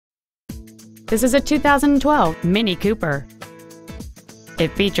This is a 2012 Mini Cooper.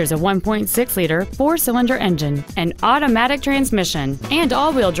 It features a 1.6-liter four-cylinder engine, an automatic transmission, and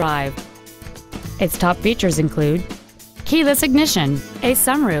all-wheel drive. Its top features include keyless ignition, a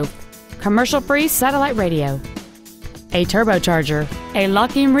sunroof, commercial-free satellite radio, a turbocharger, a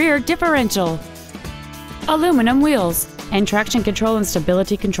locking rear differential, aluminum wheels, and traction control and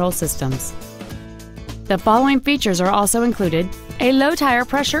stability control systems. The following features are also included: a low tire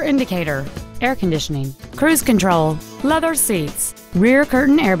pressure indicator, air conditioning, cruise control, leather seats, rear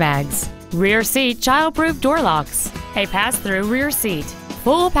curtain airbags, rear seat child-proof door locks, a pass-through rear seat,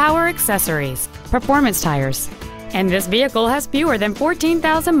 full power accessories, performance tires, and this vehicle has fewer than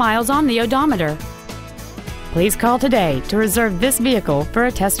 14,000 miles on the odometer. Please call today to reserve this vehicle for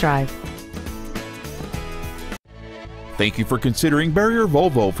a test drive. Thank you for considering Barrier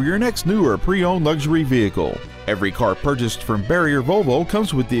Volvo for your next new or pre-owned luxury vehicle. Every car purchased from Barrier Volvo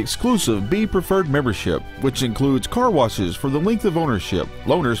comes with the exclusive Be Preferred membership, which includes car washes for the length of ownership,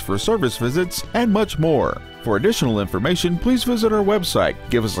 loaners for service visits, and much more. For additional information, please visit our website,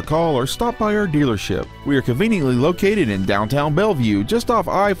 give us a call, or stop by our dealership. We are conveniently located in downtown Bellevue, just off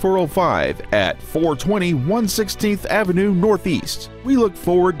I-405 at 420 116th Avenue Northeast. We look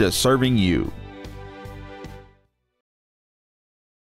forward to serving you.